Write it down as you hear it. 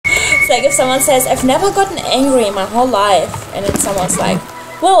like if someone says, I've never gotten angry in my whole life, and then someone's like,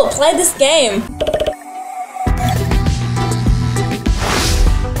 well, play this game.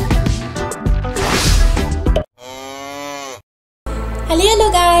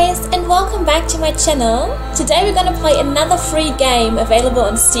 Hello guys, and welcome back to my channel. Today we're gonna play another free game available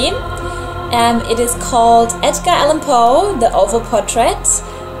on Steam. It is called Edgar A, The Oval Portrait,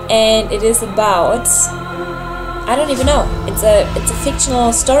 and it is about, I don't even know, it's a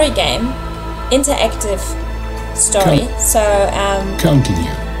fictional story game, interactive story.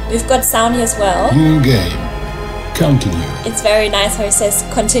 Continue. We've got sound here as well. New game. Continue. It's very nice how it says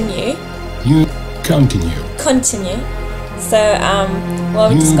continue. You continue. Continue. So, well,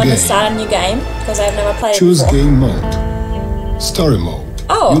 we're just gonna start a new game because I've never played it before. Choose game mode. Story mode.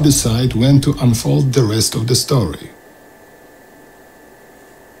 Oh. You decide when to unfold the rest of the story.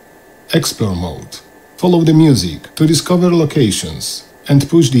 Explore mode. Follow the music to discover locations and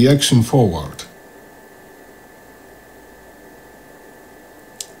push the action forward.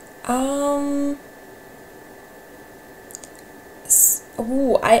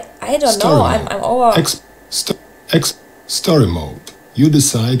 I don't know. I'm over. Story mode. You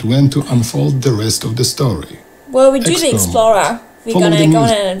decide when to unfold the rest of the story. Well, we do the explorer. We're gonna go on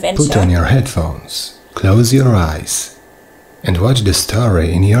an adventure. Put on your headphones, close your eyes, and watch the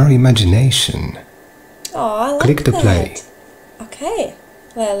story in your imagination. Oh, I like Click to that. play. Okay,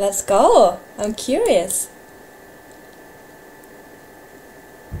 well, let's go. I'm curious.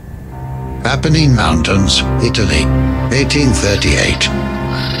 Apennine Mountains, Italy, 1838.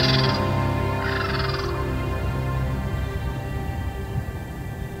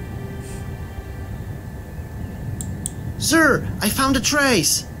 Sir, I found a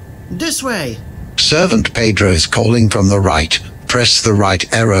trace! This way! Servant Pedro is calling from the right. Press the right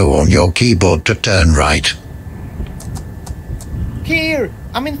arrow on your keyboard to turn right. Here!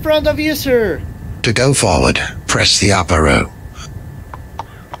 I'm in front of you, sir! To go forward, press the up arrow.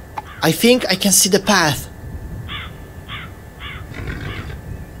 I think I can see the path.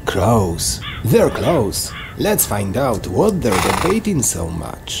 Close. They're close. Let's find out what they're debating so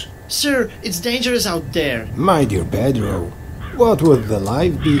much. Sir, it's dangerous out there. My dear Pedro, what would the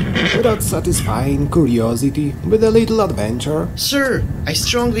life be without satisfying curiosity with a little adventure? Sir, I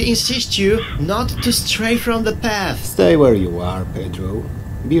strongly insist you not to stray from the path. Stay where you are, Pedro.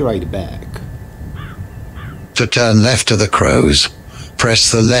 Be right back. To turn left to the crows, press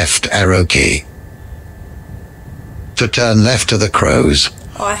the left arrow key. To turn left to the crows,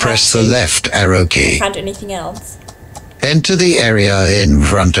 press the left arrow key. Can't do anything else. Enter the area in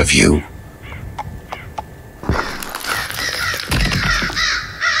front of you.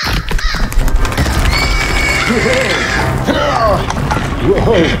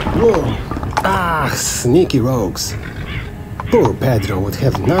 Whoa! Ah, sneaky rogues. Poor Pedro would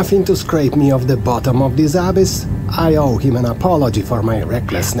have nothing to scrape me off the bottom of this abyss. I owe him an apology for my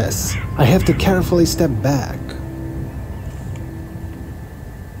recklessness. I have to carefully step back.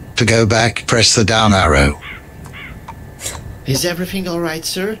 To go back, press the down arrow. Is everything alright,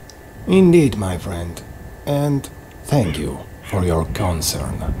 sir? Indeed, my friend. And thank you for your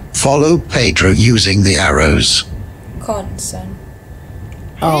concern. Follow Pedro using the arrows. Concern.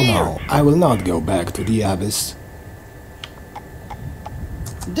 Oh no, I will not go back to the abyss.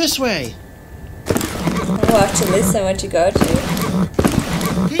 This way! We'll have to listen what you go to.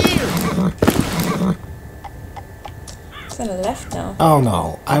 Here! It's on the left now. Oh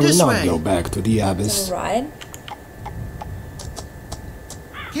no, I will This not way. go back to the It's abyss. on the right.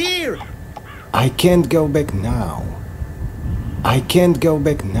 Here! I can't go back now. I can't go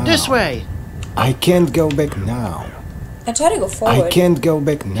back now. This way! I can't go back now. I try to go forward. I can't go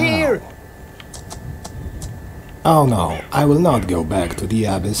back now. Here! Oh no, I will not go back to the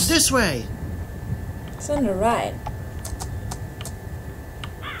abyss. This way! It's on the right.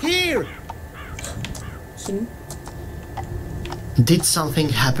 Here! Hmm? Did something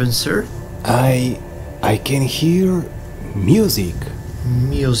happen, sir? I can hear music.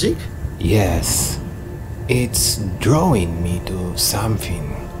 Music? Yes. It's drawing me to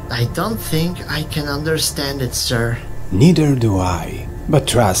something. I don't think I can understand it, sir. Neither do I. But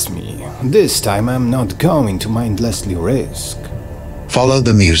trust me, this time I'm not going to mindlessly risk. Follow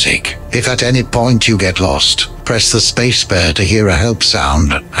the music. If at any point you get lost, press the spacebar to hear a help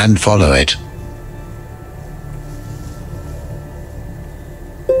sound and follow it.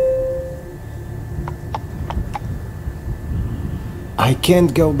 I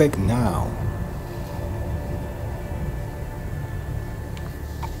can't go back now.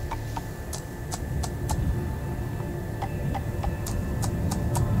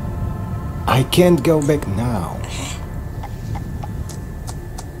 I can't go back now.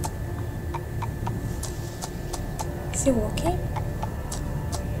 Is he walking?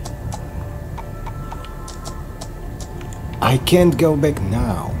 I can't go back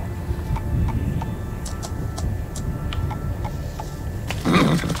now.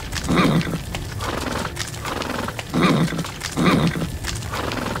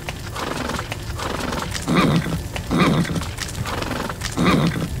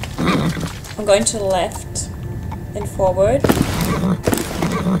 I'm going to the left, then forward.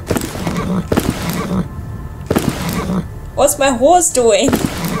 What's my horse doing?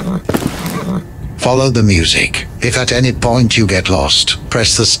 Follow the music. If at any point you get lost,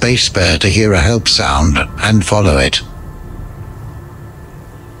 press the spacebar to hear a help sound and follow it.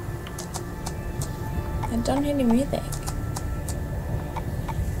 I don't hear any music.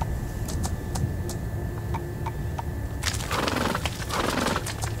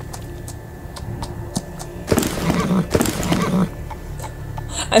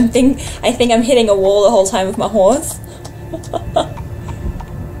 I think I'm hitting a wall the whole time with my horse.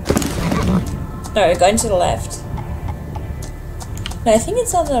 No, going to the left. No, I think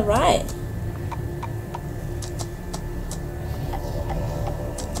it's on the right.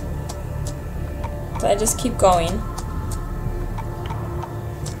 So I just keep going.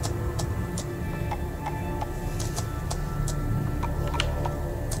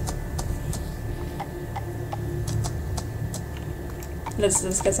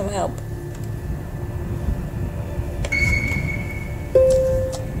 Let's get some help.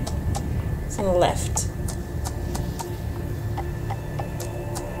 It's on the left.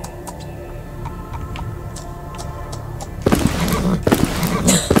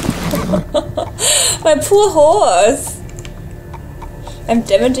 My poor horse! I'm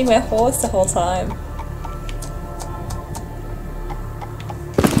damaging my horse the whole time.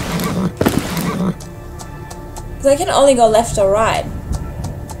 Because I can only go left or right.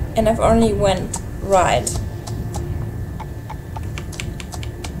 And I've only went right.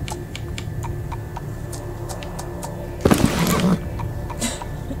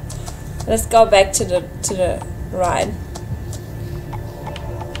 Let's go back to the right.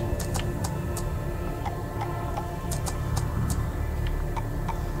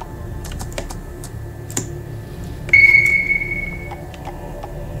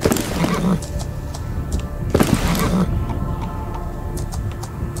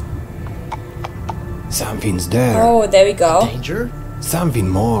 Something's there. Oh, there we go. Danger? Something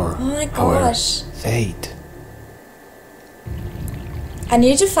more. Oh my Our gosh. fate. I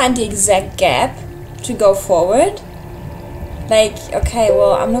need to find the exact gap to go forward. Like, okay,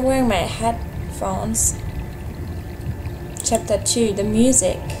 well, I'm not wearing my headphones. Chapter 2, the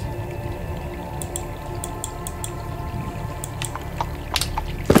music.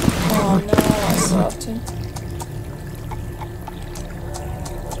 Oh no, I still have to.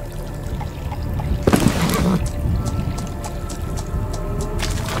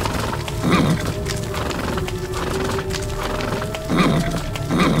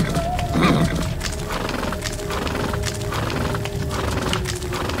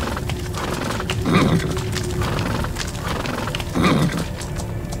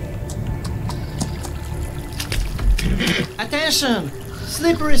 Attention!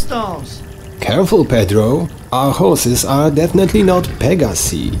 Slippery stones! Careful, Pedro. Our horses are definitely not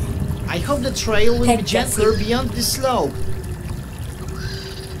Pegasi. I hope the trail will be Pegasi. gentler beyond this slope.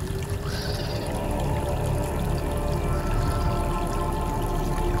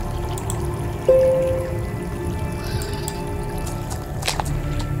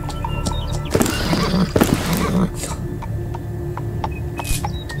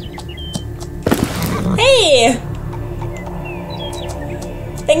 Hey!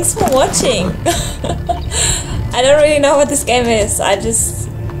 Thanks for watching. I don't really know what this game is. I just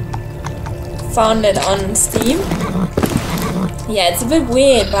found it on Steam. Yeah, it's a bit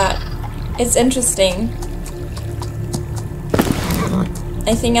weird, but it's interesting.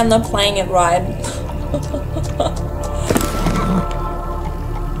 I think I'm not playing it right.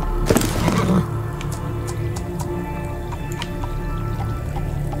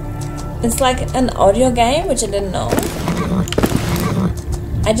 It's like an audio game, which I didn't know.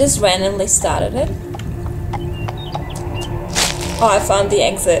 I just randomly started it. Oh, I found the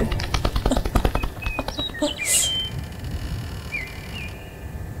exit.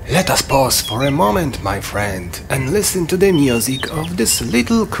 Let us pause for a moment, my friend, and listen to the music of this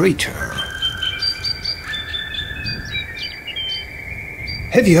little creature.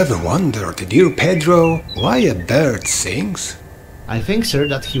 Have you ever wondered, dear Pedro, why a bird sings? I think, sir,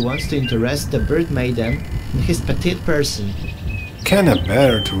 that he wants to interest the bird maiden in his petite person. Can a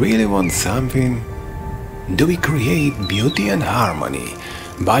bird really want something? Do we create beauty and harmony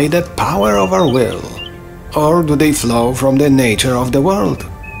by the power of our will? Or do they flow from the nature of the world?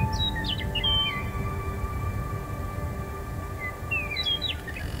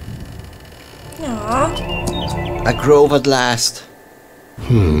 Aww. A grove at last.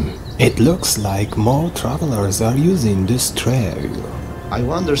 It looks like more travelers are using this trail. I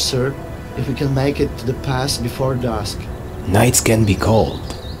wonder, sir, if we can make it to the pass before dusk. Nights can be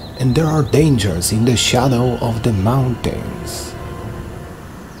cold, and there are dangers in the shadow of the mountains.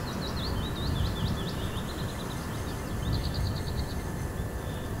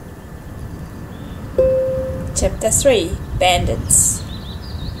 Chapter 3: Bandits.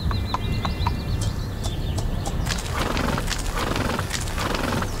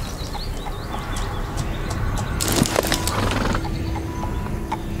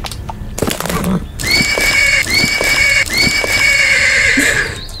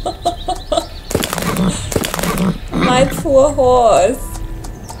 My poor horse.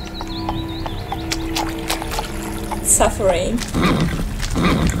 Suffering.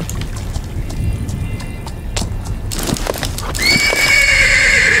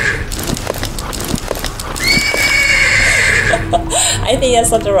 I think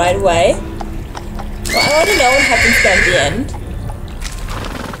that's not the right way. Well, I want to know what happens at the end.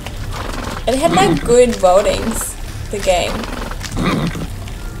 It had like good votings, the game.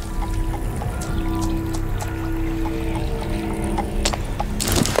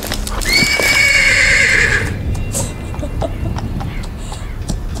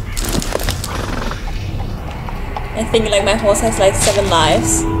 I think like my horse has like 7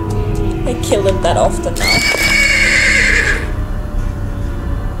 lives. I kill him that often now.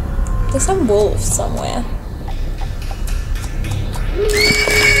 There's some wolves somewhere.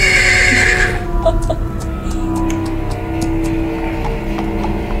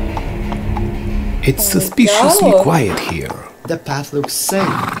 It's suspiciously quiet here. The path looks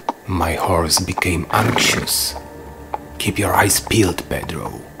safe. My horse became anxious. Keep your eyes peeled,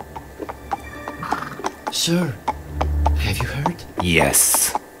 Pedro. Sir, have you heard?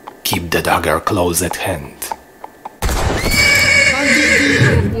 Yes. Keep the dagger close at hand.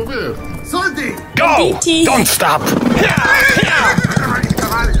 Go! DT. Don't stop!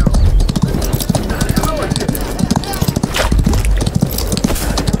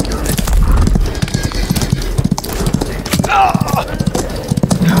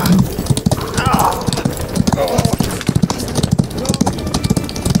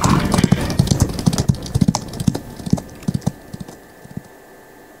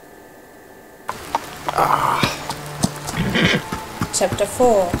 Chapter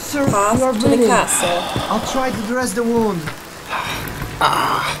 4: Sir, Path you are to the bleeding. castle. I'll try to dress the wound.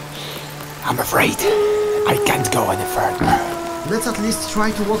 I'm afraid I can't go any further. Let's at least try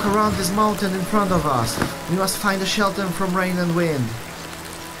to walk around this mountain in front of us. We must find a shelter from rain and wind.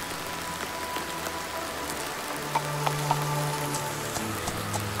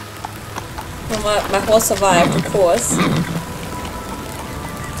 Well, my horse survived, of course.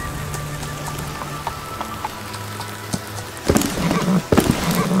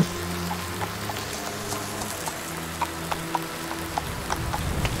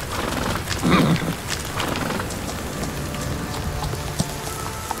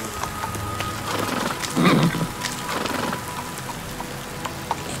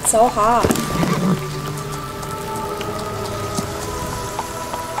 It's so hard.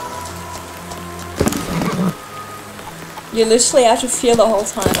 You literally have to feel the whole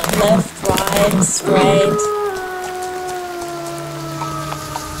time. Left, right, straight.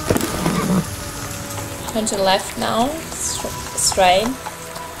 Turn to the left now. Straight.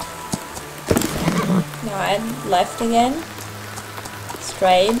 Right, left again.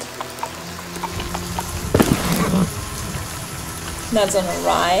 Straight. That's on the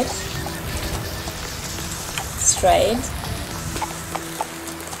right. Straight.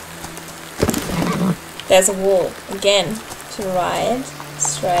 There's a wall. Again. To the right.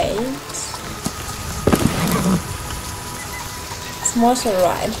 Straight. It's more to the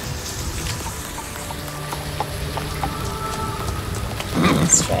right.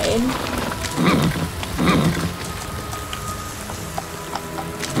 Straight.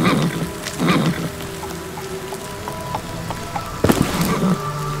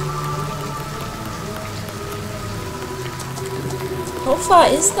 How far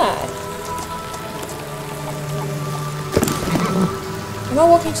is that? Am I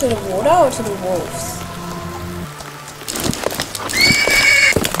walking to the water or to the wolves?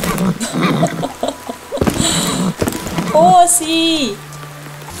 Horsey!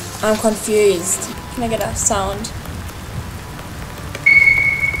 I'm confused. Can I get a sound?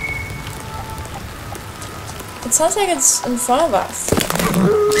 It sounds like it's in front of us.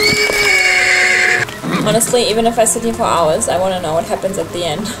 Honestly, even if I sit here for hours, I want to know what happens at the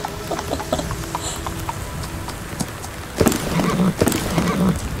end.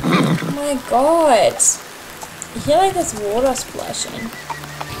 Oh my god! You hear like this water splashing.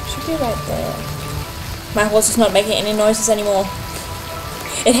 Should be right there. My horse is not making any noises anymore.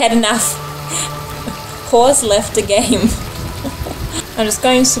 It had enough. Horse left the game. I'm just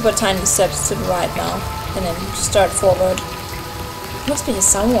going super tiny steps to the right now. And then just start forward. It must be here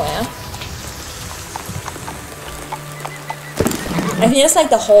somewhere. I think it's like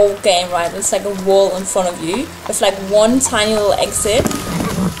the whole game, right? It's like a wall in front of you. With like one tiny little exit.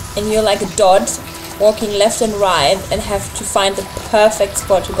 And you're like a dot walking left and right and have to find the perfect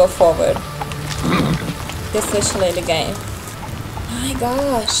spot to go forward. That's literally the game. Oh my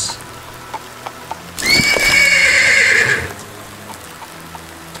gosh.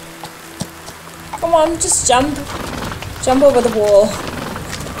 Come on, just jump. Jump over the wall.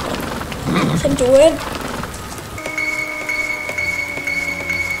 You can do it.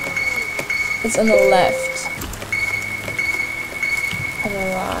 It's on the left. On the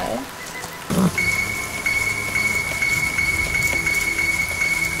right.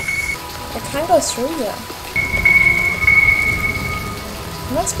 I can't go through here.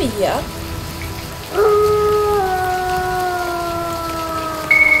 It must be here.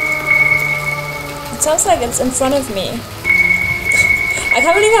 It sounds like it's in front of me. I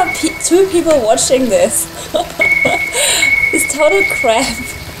can't believe I have two people watching this. It's total crap.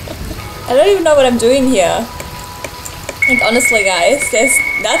 I don't even know what I'm doing here. Like, honestly guys, there's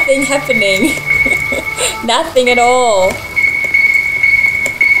nothing happening. Nothing at all.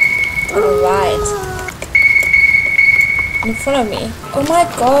 Alright. In front of me. Oh my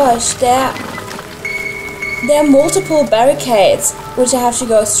gosh, there are multiple barricades which I have to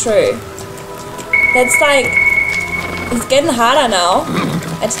go through. That's like, it's getting harder now,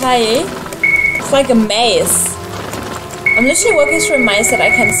 I tell you. It's like a maze. I'm literally walking through a maze that I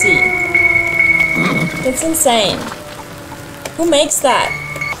can see. That's insane. Who makes that?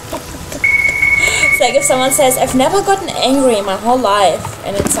 It's like if someone says, I've never gotten angry in my whole life,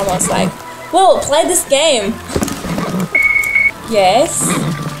 and then someone's like, well, play this game. Yes.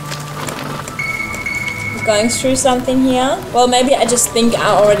 Going through something here. Well, maybe I just think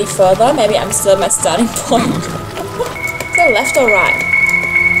I'm already further. Maybe I'm still at my starting point. So left or right?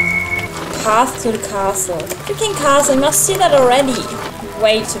 Path to the castle. Freaking castle, you must see that already.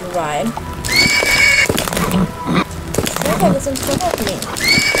 Way to the right. Okay, it's in front of me.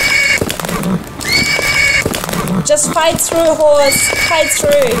 Just fight through, horse. Fight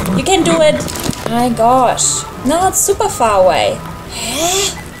through. You can do it. Oh my gosh. No, it's super far away.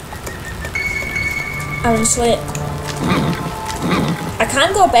 Honestly, I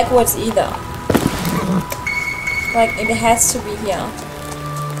can't go backwards either. Like, it has to be here.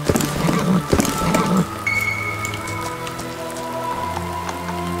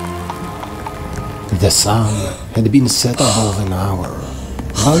 The sun had been set above an hour,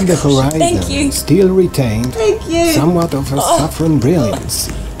 while the horizon still retained somewhat of a saffron brilliance,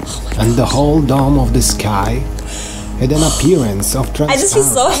 and the whole dome of the sky had an appearance of transparency. I just feel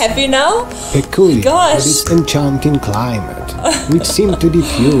so happy now. Peculiar to this enchanting climate, which seemed to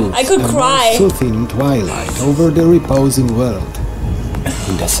diffuse I could cry. a soothing twilight over the reposing world.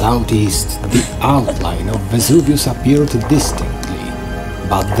 In the southeast, the outline of Vesuvius appeared distinctly,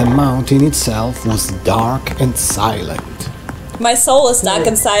 but the mountain itself was dark and silent. My soul is dark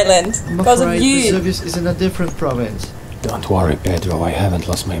and silent because of you. Vesuvius is in a different province. Don't worry, Pedro, I haven't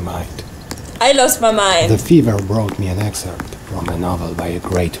lost my mind. I lost my mind. The fever brought me an excerpt from a novel by a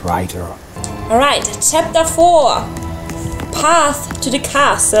great writer. Alright, chapter 4. Path to the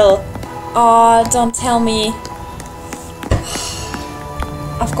castle. Oh, don't tell me.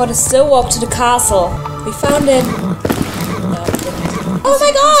 I've got to still walk to the castle. We found it. No, we didn't. Oh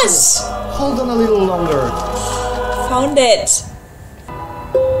my gosh! Hold on a little longer. Found it.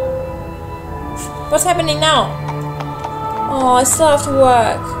 What's happening now? Oh, I still have to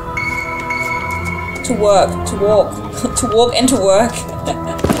work. To walk. To walk and to work.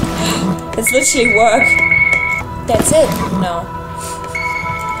 It's literally work. That's it. No.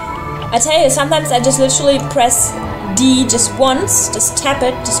 I tell you, sometimes I just literally press D just once, just tap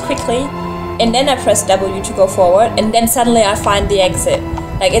it, just quickly, and then I press W to go forward, and then suddenly I find the exit.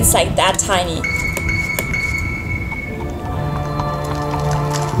 Like, it's like that tiny.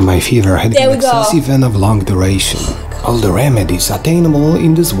 My fever had been excessive and of long duration. All the remedies attainable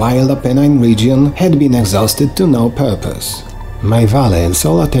in this wild Apennine region had been exhausted to no purpose. My valet and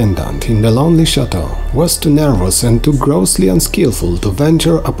sole attendant in the lonely chateau was too nervous and too grossly unskillful to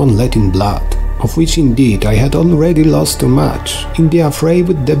venture upon letting blood, of which indeed I had already lost too much in the affray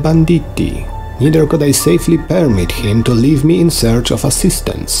with the banditti, neither could I safely permit him to leave me in search of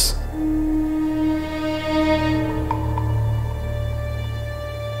assistance.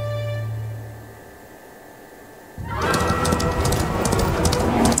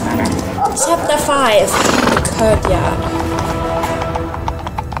 Chapter 5, the courtyard.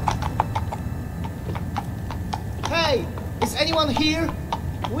 Hey! Is anyone here?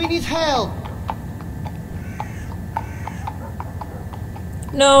 We need help!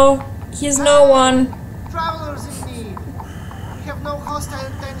 No, he's no one. Travelers in need! We have no hostile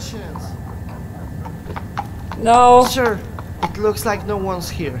intentions. No. Sir, it looks like no one's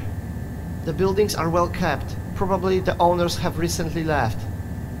here. The buildings are well kept. Probably the owners have recently left.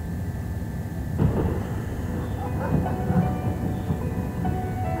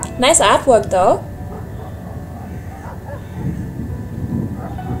 Nice artwork though.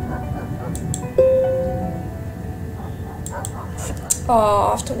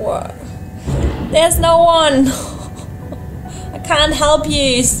 Oh, after work. There's no one. I can't help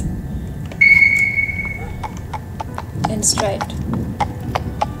you. And straight.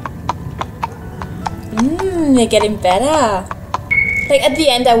 They're getting better. Like at the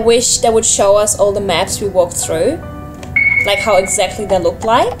end, I wish they would show us all the maps we walked through. Like how exactly they look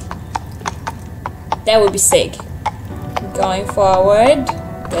like. That would be sick. Going forward.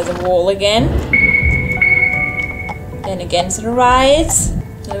 There's a wall again. Then again to the right.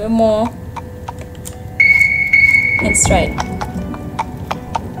 A little bit more. And straight.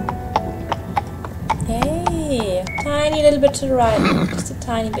 Hey. Tiny little bit to the right. Just a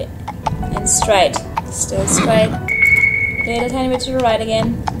tiny bit. And straight. Still straight. Little tiny bit to the right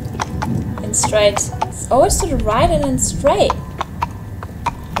again. And straight. It's always to the right and then straight.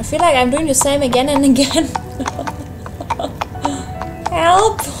 I feel like I'm doing the same again and again.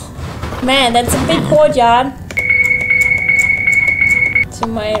 Help! Man, that's a big courtyard. To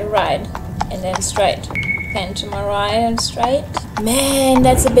my right and then straight. And to my right and straight. Man,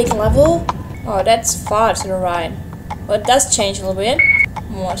 that's a big level. Oh, that's far to the right. Well, it does change a little bit.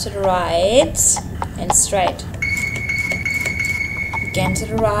 More to the right and straight. Again to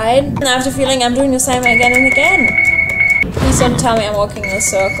the right. And I have the feeling I'm doing the same again and again. Please don't tell me I'm walking in a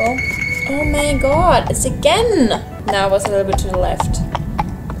circle. Oh my god, it's again! Now it was a little bit to the left.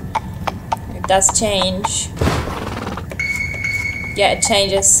 It does change. Yeah, it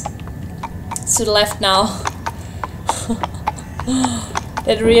changes. It's to the left now.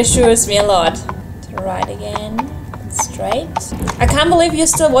 That reassures me a lot. To the right again. Straight. I can't believe you're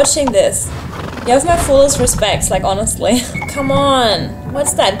still watching this. You have my fullest respects, like honestly. Come on.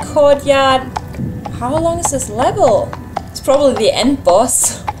 What's that? Courtyard? How long is this level? It's probably the end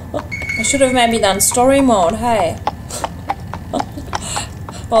boss. I should have maybe done story mode, hey.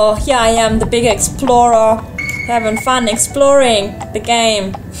 Oh, here I am, the big explorer. Having fun exploring the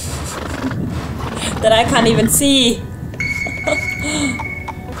game. That I can't even see.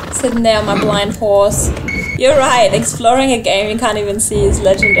 Sitting there on my blind horse. You're right, exploring a game you can't even see is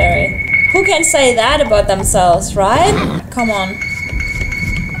legendary. Who can say that about themselves, right? Come on.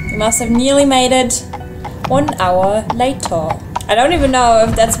 You must have nearly made it 1 hour later. I don't even know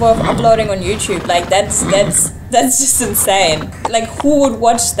if that's worth uploading on YouTube. Like that's just insane. Like who would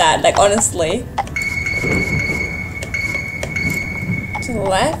watch that? Like honestly. To the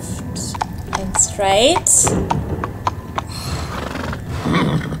left and straight.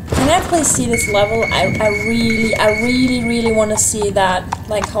 Can I please see this level? I really want to see that.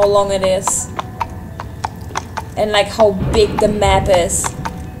 Like how long it is. And like how big the map is.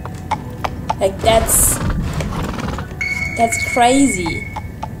 Like that's crazy.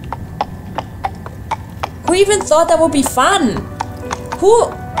 Who even thought that would be fun?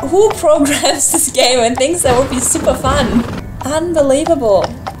 Who programs this game and thinks that would be super fun? Unbelievable.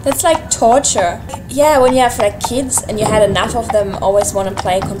 That's like torture. Yeah, when you have like kids and you had enough of them always want to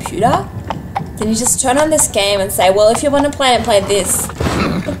play a computer, then you just turn on this game and say, well, if you want to play it, play this.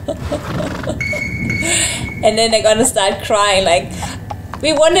 And then they're gonna start crying like,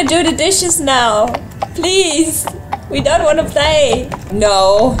 we want to do the dishes now. Please. We don't want to play.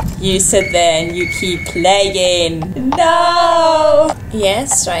 No, you sit there and you keep playing. No. Yeah,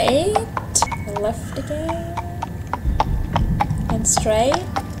 straight. Left again. And straight.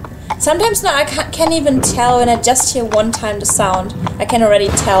 Sometimes now I can't even tell when I just hear one time the sound. I can already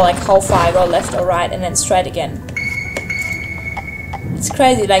tell like how far I go left or right and then straight again. It's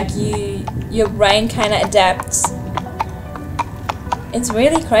crazy, like your brain kind of adapts. It's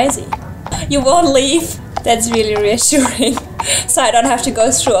really crazy. You won't leave. That's really reassuring. So I don't have to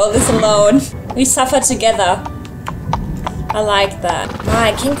go through all this alone. We suffer together. I like that.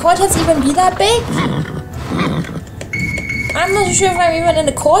 My, can courtyards even be that big? I'm not sure if I'm even in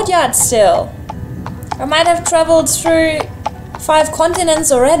the courtyard still. I might have traveled through 5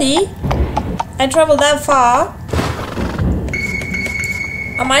 continents already. I traveled that far.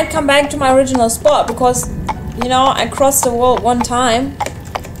 I might come back to my original spot because, you know, I crossed the world one time.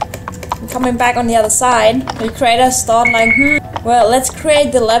 I'm coming back on the other side. The creators thought like, well, let's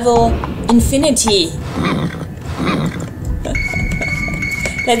create the level infinity.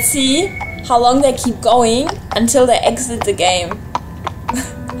 Let's see how long they keep going until they exit the game.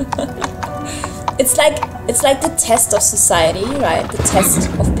 It's like the test of society, right? The test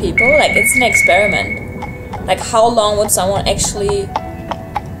of people. Like, it's an experiment. Like, how long would someone actually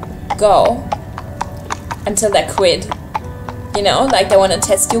go until they quit? You know, like they want to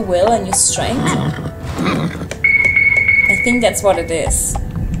test your will and your strength. I think that's what it is.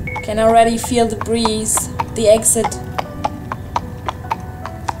 Can already feel the breeze, the exit.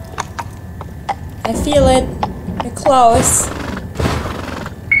 I feel it. You're close.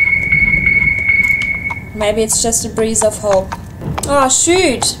 Maybe it's just a breeze of hope. Oh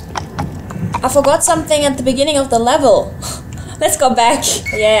shoot! I forgot something at the beginning of the level. Let's go back.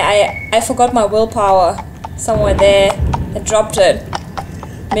 Yeah, I forgot my willpower. Somewhere there. I dropped it.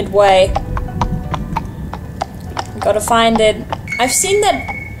 Midway. Gotta find it. I've seen that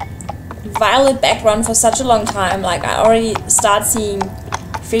violet background for such a long time. Like, I already start seeing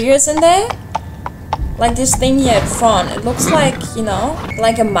figures in there. Like this thing here at front. It looks like, you know,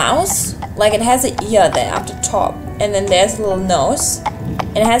 like a mouse. Like it has an ear there up the top. And then there's a little nose.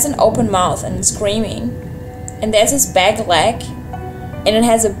 And it has an open mouth and it's screaming. And there's this back leg. And it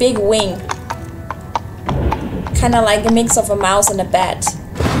has a big wing. Kinda like a mix of a mouse and a bat.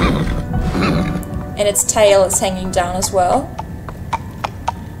 And its tail is hanging down as well.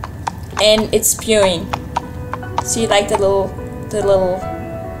 And it's spewing. See like the little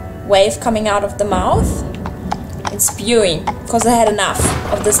wave coming out of the mouth? It's spewing because I had enough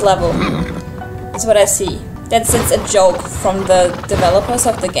of this level. That's what I see. It's a joke from the developers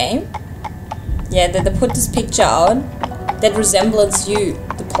of the game. Yeah, they put this picture out that resembles you,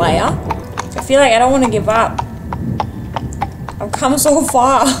 the player. I feel like I don't want to give up. I've come so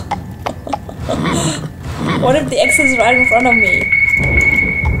far. What if the exit is right in front of me?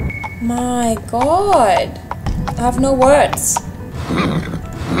 My god. I have no words.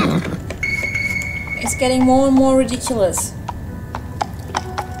 It's getting more and more ridiculous.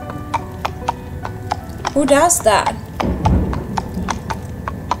 Who does that?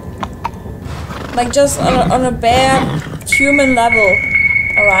 Like just on a bare human level.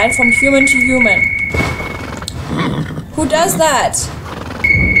 Alright, from human to human. Who does that?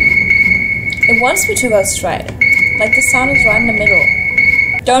 It wants me to go straight. Like the sound is right in the middle.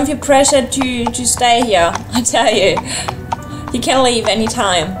 Don't feel pressured to stay here, I tell you. You can leave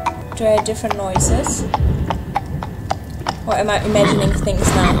anytime. Do I hear different noises? Or am I imagining things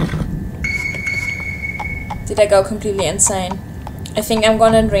now? Did I go completely insane? I think I'm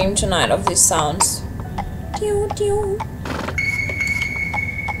gonna dream tonight of these sounds. Doo doo.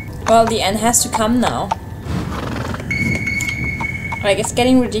 Well, the end has to come now. Like, it's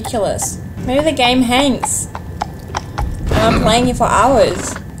getting ridiculous. Maybe the game hangs. And I'm playing it for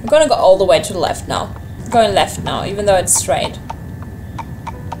hours. I'm gonna go all the way to the left now. I'm going left now, even though it's straight.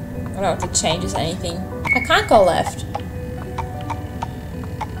 I don't know if it changes anything. I can't go left.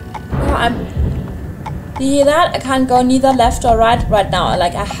 No, do you hear that? I can't go neither left or right now.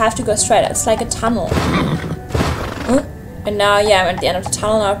 Like, I have to go straight. It's like a tunnel. And now, yeah, I'm at the end of the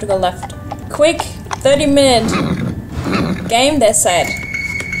tunnel. Now I have to go left. Quick, 30-minute game, they said.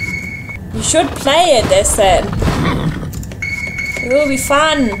 You should play it, they said. It will be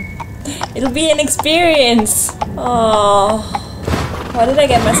fun. It'll be an experience. Oh, what did I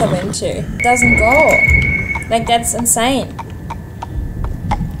get myself into? It doesn't go. Like, that's insane.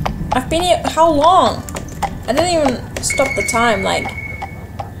 I've been here, how long? I didn't even stop the time, like,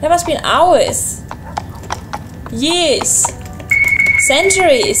 there must have been hours. Years.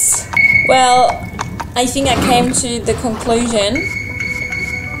 Centuries. Well, I think I came to the conclusion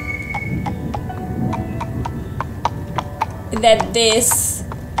that this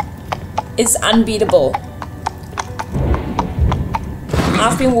is unbeatable.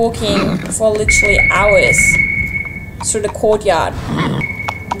 I've been walking for literally hours through the courtyard.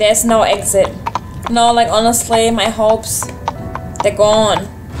 There's no exit. No, like, honestly, my hopes, they're gone.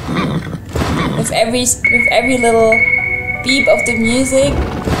 With every little beep of the music,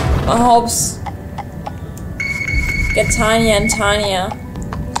 my hopes get tinier and tinier.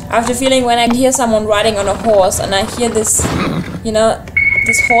 I have the feeling when I hear someone riding on a horse and I hear this, you know,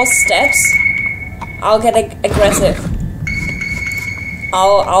 this horse steps, I'll get aggressive.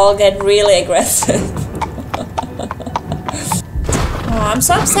 I'll get really aggressive. Oh, I'm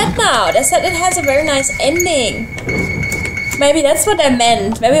so upset now. They said it has a very nice ending. Maybe that's what they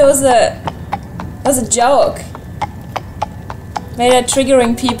meant. Maybe it was a joke. Maybe they're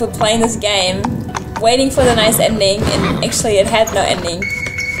triggering people playing this game, waiting for the nice ending, and actually it had no ending.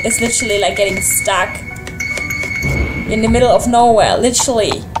 It's literally like getting stuck in the middle of nowhere,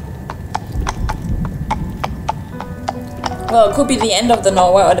 literally. Well, it could be the end of the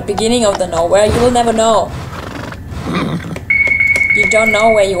nowhere or the beginning of the nowhere. You will never know. You don't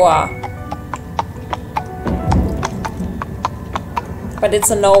know where you are. But it's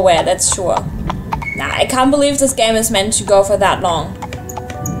a nowhere, that's sure. Nah, I can't believe this game is meant to go for that long.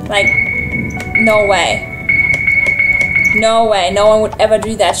 Like, no way. No way, no one would ever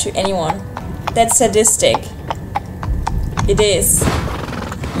do that to anyone. That's sadistic. It is.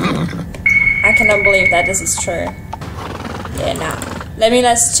 I cannot believe that this is true. Yeah, nah.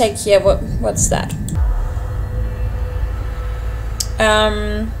 Let's check here. What's that?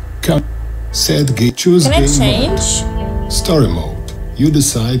 Choose Can I game change? mode. Story mode. You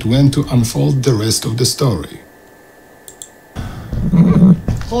decide when to unfold the rest of the story.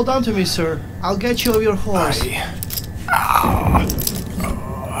 Hold on to me, sir. I'll get you your horse.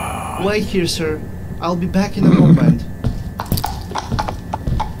 Wait here, sir. I'll be back in a moment.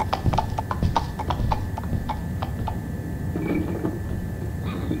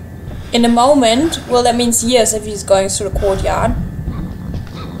 In a moment? Well, that means years if he's going through the courtyard.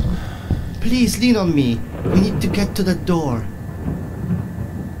 Please lean on me. We need to get to the door.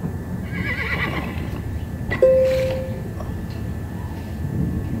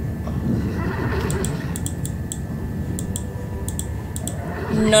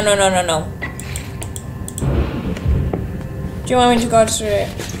 No. Do you want me to go through it?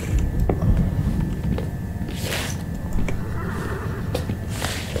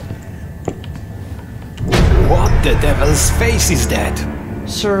 What the devil's face is that?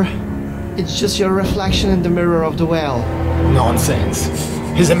 Sir, it's just your reflection in the mirror of the well. Nonsense.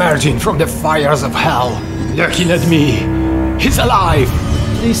 He's emerging from the fires of hell, looking at me. He's alive!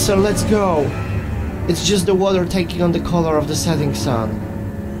 Please, sir, let's go. It's just the water taking on the color of the setting sun.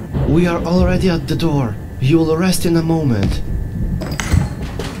 We are already at the door. You will rest in a moment.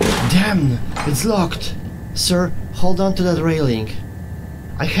 Damn, it's locked. Sir, hold on to that railing.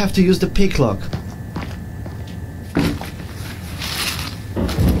 I have to use the pick lock.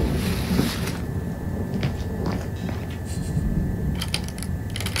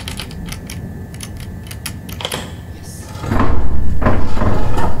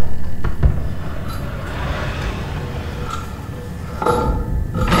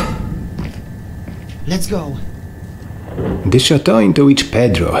 Let's go. The chateau into which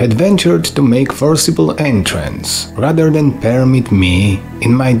Pedro had ventured to make forcible entrance, rather than permit me,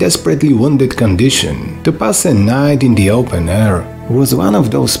 in my desperately wounded condition, to pass a night in the open air, was one of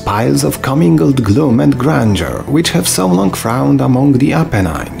those piles of commingled gloom and grandeur which have so long frowned among the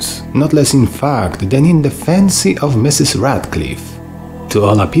Apennines, not less in fact than in the fancy of Mrs. Radcliffe. To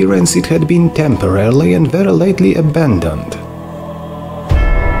all appearance it had been temporarily and very lately abandoned.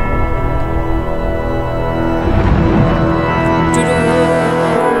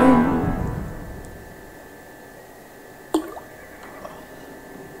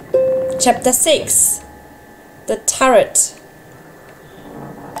 Chapter 6. The turret.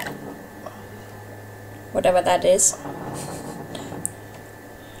 Whatever that is.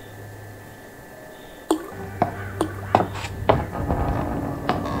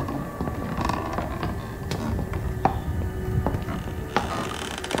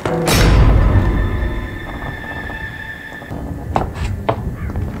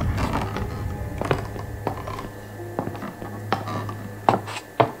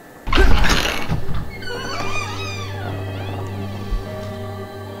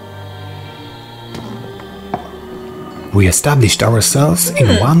 We established ourselves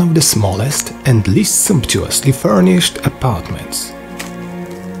in one of the smallest and least sumptuously furnished apartments.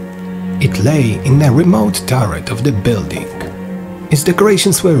 It lay in a remote turret of the building. Its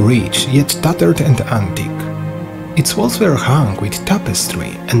decorations were rich, yet tattered and antique. Its walls were hung with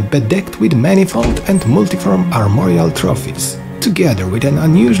tapestry and bedecked with manifold and multiform armorial trophies, together with an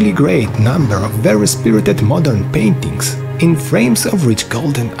unusually great number of very spirited modern paintings in frames of rich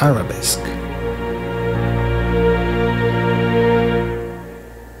gold and arabesque.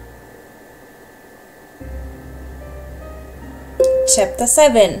 Chapter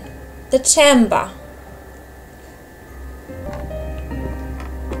 7. The Chamber.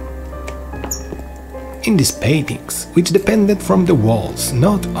 In these paintings, which depended from the walls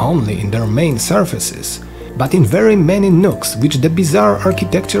not only in their main surfaces, but in very many nooks which the bizarre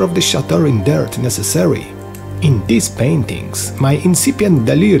architecture of the chateau rendered necessary, In these paintings, my incipient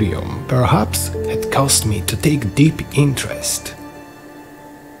delirium perhaps had caused me to take deep interest.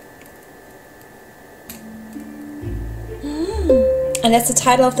 And that's the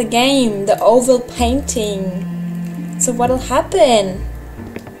title of the game, the oval painting. So what'll happen?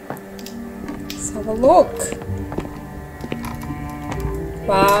 Let's have a look.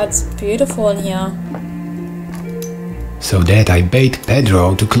 Wow, it's beautiful in here. So that I bade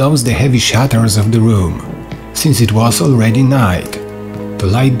Pedro to close the heavy shutters of the room, since it was already night, to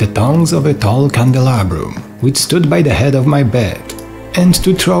light the tongues of a tall candelabrum which stood by the head of my bed, and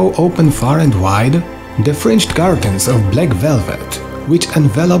to throw open far and wide the fringed curtains of black velvet which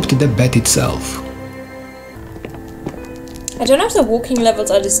enveloped the bed itself. I don't know if the walking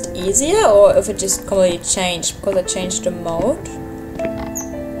levels are just easier or if it just completely changed because I changed the mode.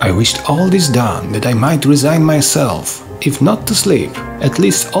 I wished all this done that I might resign myself, if not to sleep, at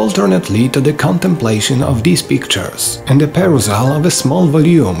least alternately to the contemplation of these pictures and the perusal of a small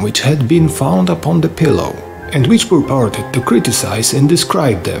volume which had been found upon the pillow, and which purported to criticize and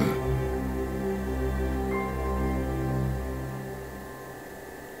describe them.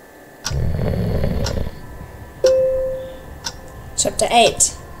 Chapter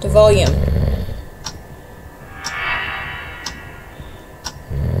 8, the volume.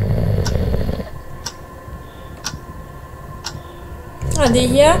 Oh, do you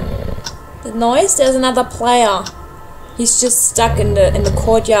hear the noise? There's another player. He's just stuck in the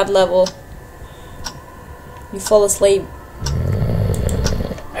courtyard level. You fall asleep.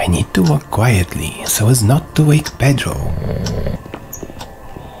 I need to walk quietly so as not to wake Pedro.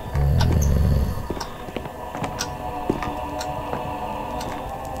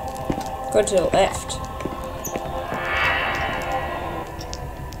 Go to the left.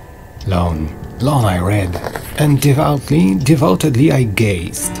 Long I read, and devotedly I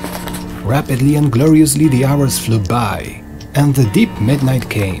gazed. Rapidly and gloriously the hours flew by, and the deep midnight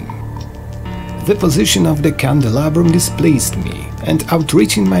came. The position of the candelabrum displeased me, and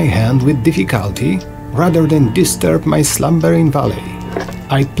outreaching my hand with difficulty, rather than disturb my slumbering valet,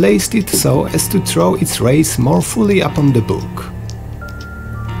 I placed it so as to throw its rays more fully upon the book.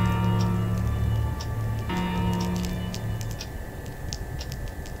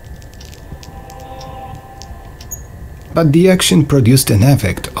 But the action produced an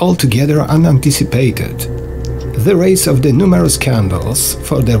effect altogether unanticipated. The rays of the numerous candles,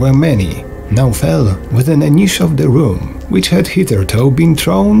 for there were many, now fell within a niche of the room, which had hitherto been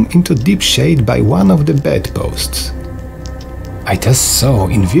thrown into deep shade by one of the bedposts. I thus saw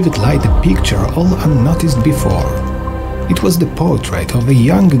in vivid light a picture all unnoticed before. It was the portrait of a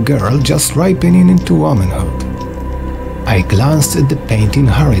young girl just ripening into womanhood. I glanced at the painting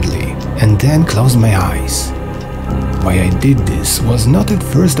hurriedly, and then closed my eyes. Why I did this was not at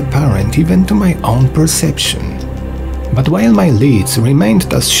first apparent even to my own perception. But while my lids remained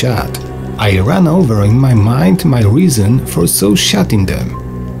thus shut, I ran over in my mind my reason for so shutting them.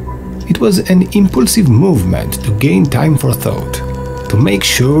 It was an impulsive movement to gain time for thought, to make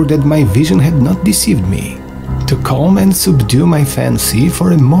sure that my vision had not deceived me, to calm and subdue my fancy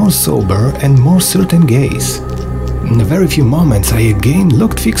for a more sober and more certain gaze. In a very few moments I again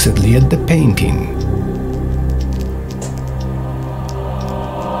looked fixedly at the painting.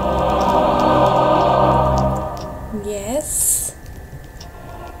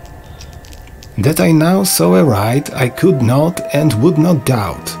 That I now saw aright I could not and would not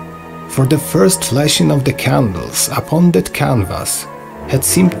doubt, for the first flashing of the candles upon that canvas had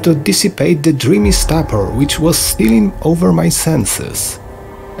seemed to dissipate the dreamy stupor which was stealing over my senses,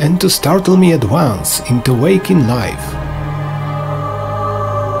 and to startle me at once into waking life.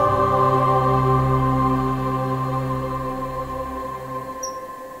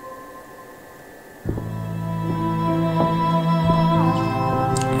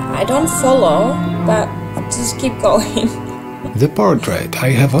 I don't follow, but just keep going. The portrait, I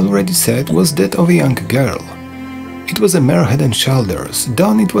have already said, was that of a young girl. It was a mere head and shoulders,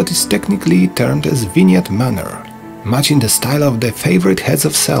 done in what is technically termed as vignette manner, much in the style of the favorite heads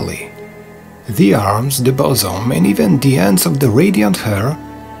of Sally. The arms, the bosom, and even the ends of the radiant hair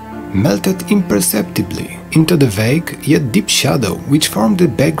melted imperceptibly into the vague yet deep shadow which formed the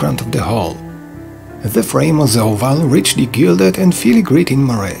background of the whole. The frame was oval, richly gilded and filigree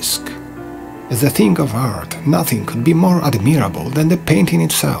Moresque. As a thing of art, nothing could be more admirable than the painting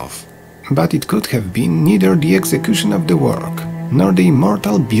itself, but it could have been neither the execution of the work, nor the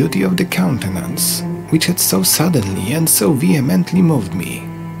immortal beauty of the countenance, which had so suddenly and so vehemently moved me.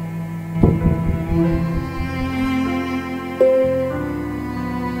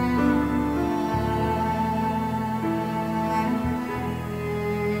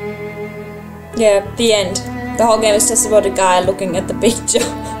 Yeah, the end. The whole game is just about a guy looking at the picture.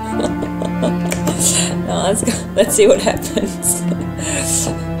 No, let's see what happens.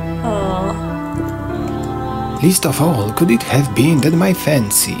 Least of all could it have been that my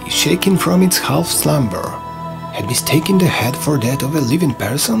fancy, shaken from its half-slumber, had mistaken the head for that of a living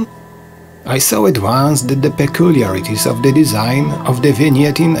person? I saw at once that the peculiarities of the design, of the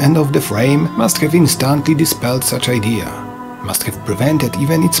vignetting and of the frame must have instantly dispelled such idea, must have prevented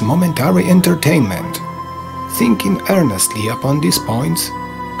even its momentary entertainment. Thinking earnestly upon these points,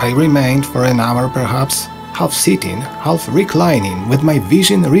 I remained for an hour perhaps, half sitting, half reclining, with my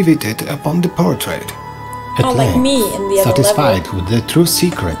vision riveted upon the portrait. At like length, me in the other satisfied level. with the true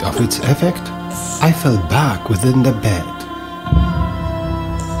secret of its effect, I fell back within the bed.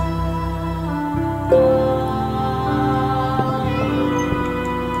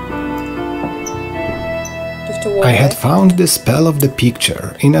 I had found the spell of the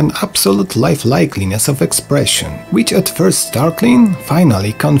picture in an absolute lifelikeliness of expression, which at first startling,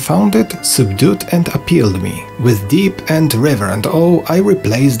 finally confounded, subdued and appealed me. With deep and reverent awe I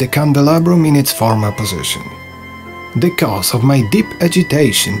replaced the candelabrum in its former position. The cause of my deep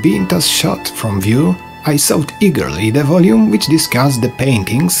agitation being thus shut from view, I sought eagerly the volume which discussed the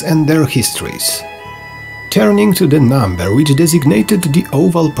paintings and their histories. Turning to the number which designated the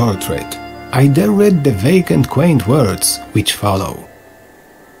oval portrait, I there read the vague and quaint words which follow.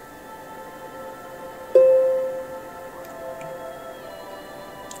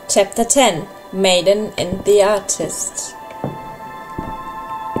 Chapter 10. Maiden and the Artist.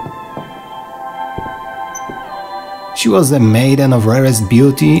 She was a maiden of rarest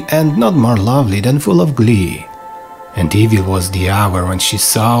beauty and not more lovely than full of glee. And evil was the hour when she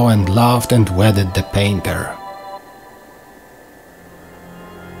saw and loved and wedded the painter.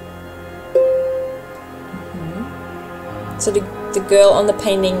 So the girl on the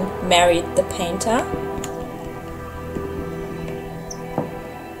painting married the painter.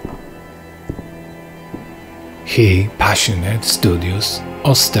 He, passionate, studious,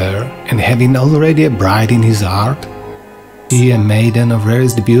 austere, and having already a bride in his heart, she a maiden of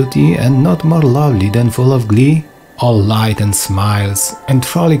rarest beauty and not more lovely than full of glee, all light and smiles, and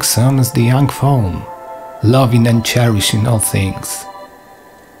frolicsome as the young fawn, loving and cherishing all things.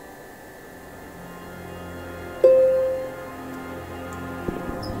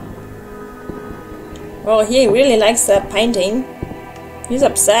 Well, he really likes that painting. He's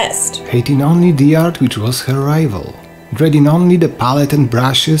obsessed. Hating only the art which was her rival, dreading only the palette and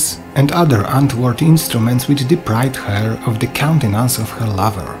brushes and other untoward instruments which deprived her of the countenance of her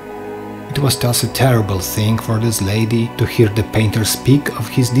lover. It was thus a terrible thing for this lady to hear the painter speak of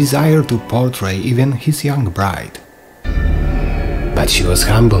his desire to portray even his young bride. But she was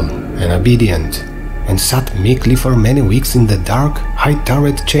humble and obedient, and sat meekly for many weeks in the dark,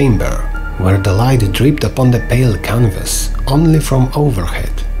 high-turret chamber, where the light dripped upon the pale canvas only from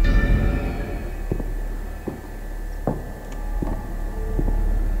overhead.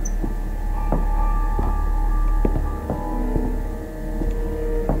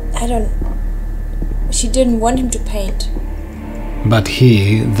 She didn't want him to paint. But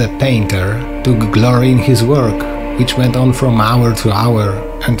he, the painter, took glory in his work, which went on from hour to hour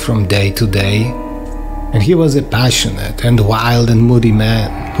and from day to day. And he was a passionate and wild and moody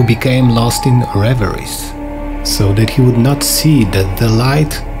man who became lost in reveries, so that he would not see that the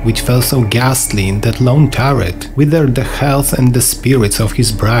light, which fell so ghastly in that lone turret, withered the health and the spirits of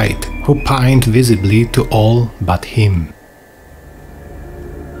his bride, who pined visibly to all but him.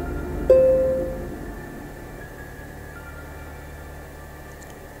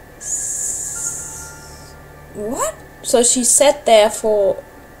 What? So she sat there for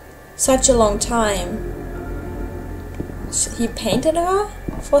such a long time. He painted her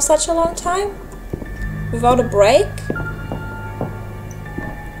for such a long time? Without a break?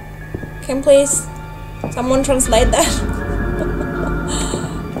 Can please someone translate that?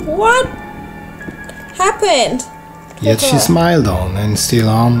 What happened? Yet she smiled on and still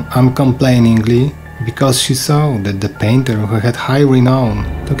on, uncomplainingly, because she saw that the painter, who had high renown,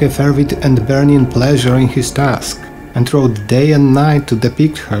 took a fervid and burning pleasure in his task, and wrote day and night to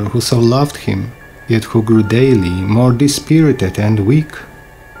depict her who so loved him, yet who grew daily more dispirited and weak.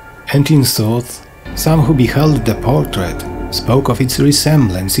 And in sooth, some who beheld the portrait spoke of its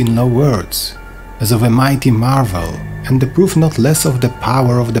resemblance in low words, as of a mighty marvel, and the proof not less of the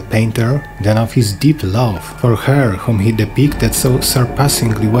power of the painter than of his deep love for her whom he depicted so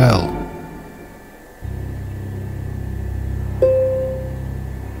surpassingly well.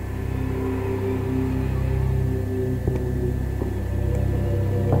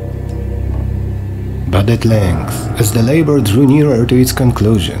 But at length, as the labor drew nearer to its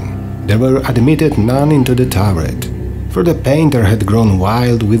conclusion, there were admitted none into the turret, for the painter had grown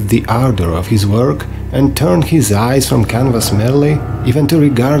wild with the ardor of his work and turned his eyes from canvas merely, even to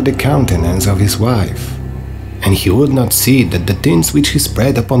regard the countenance of his wife. And he would not see that the tints which he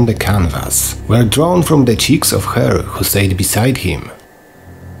spread upon the canvas were drawn from the cheeks of her who sat beside him.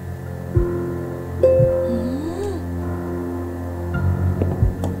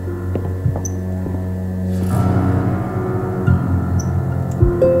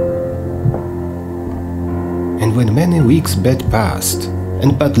 And when many weeks bed past,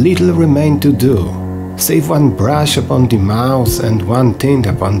 and but little remained to do, save one brush upon the mouth and one tint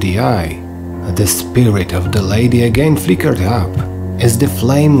upon the eye, the spirit of the lady again flickered up, as the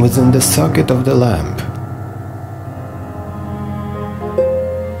flame within the socket of the lamp.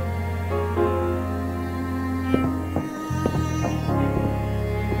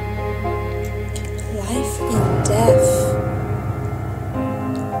 Life and death.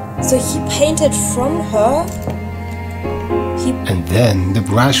 So he painted from her? And then the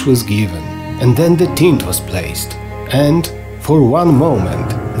brush was given, and then the tint was placed, and, for one moment,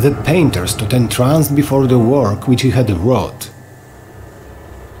 the painter stood entranced before the work which he had wrought.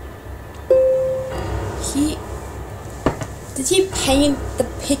 Did he paint the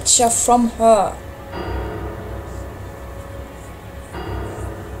picture from her?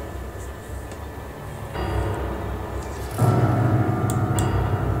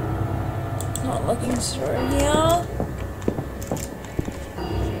 Not looking through here.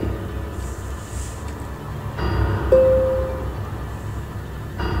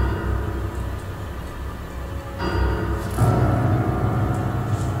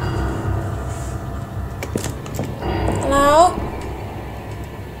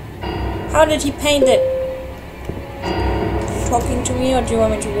 How did he paint it? Talking to me, or do you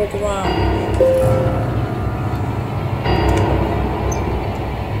want me to walk around?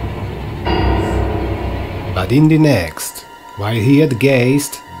 But in the next, while he had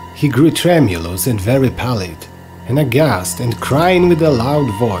gazed, he grew tremulous and very pallid, and aghast and crying with a loud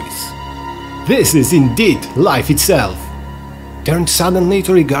voice, "This is indeed life itself!" turned suddenly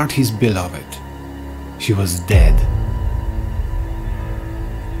to regard his beloved. She was dead.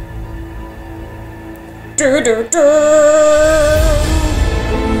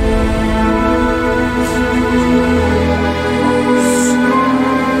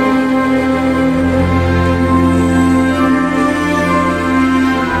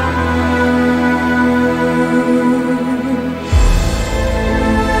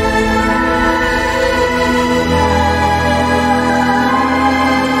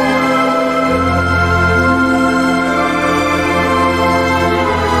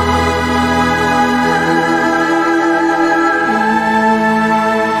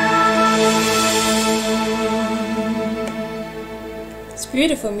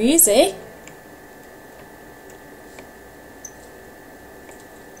 Beautiful music.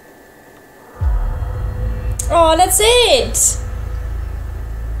 Oh, that's it!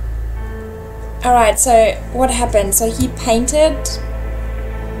 Alright, so what happened? So he painted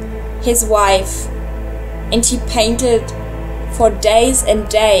his wife, and he painted for days and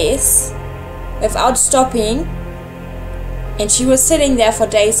days without stopping, and she was sitting there for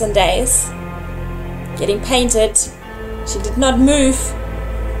days and days getting painted. She did not move.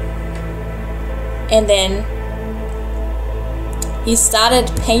 And then he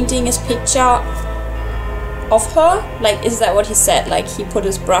started painting his picture of her. Like, is that what he said? Like, he put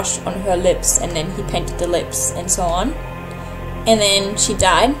his brush on her lips and then he painted the lips and so on. And then she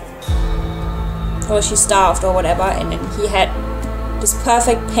died, or she starved or whatever, and then he had this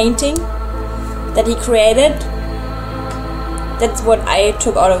perfect painting that he created. That's what I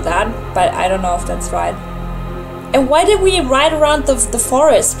took out of that, but I don't know if that's right. And why did we ride around the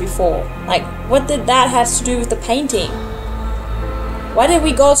forest before? Like, what did that have to do with the painting? Why did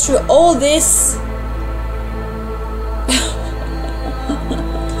we go through all this?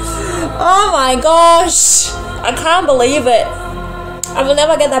 Oh my gosh! I can't believe it. I will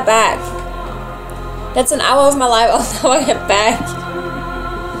never get that back. That's an hour of my life I'll never get back.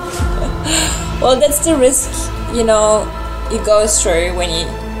 Well, that's the risk, you know, you go through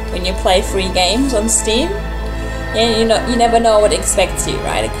when you play free games on Steam. And you never know what expects you,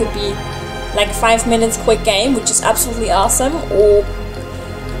 right? It could be like 5 minutes quick game, which is absolutely awesome, or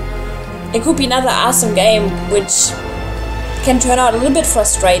it could be another awesome game which can turn out a little bit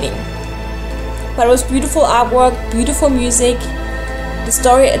frustrating. But it was beautiful artwork, beautiful music, the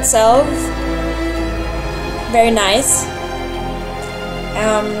story itself, very nice.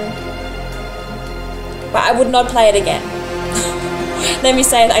 But I would not play it again. Let me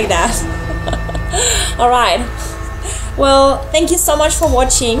say it like that. Alright. Well, thank you so much for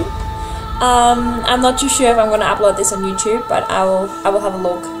watching. I'm not too sure if I'm gonna upload this on YouTube, but I will have a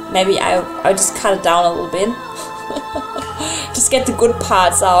look. Maybe I'll just cut it down a little bit. Just get the good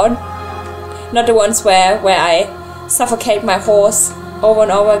parts out, not the ones where I suffocate my horse over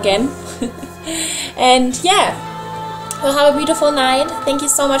and over again. And yeah, well, have a beautiful night. Thank you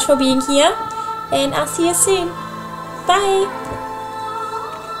so much for being here, and I'll see you soon. Bye.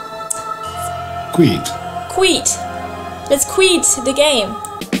 Quit. Quit. Let's quit the game.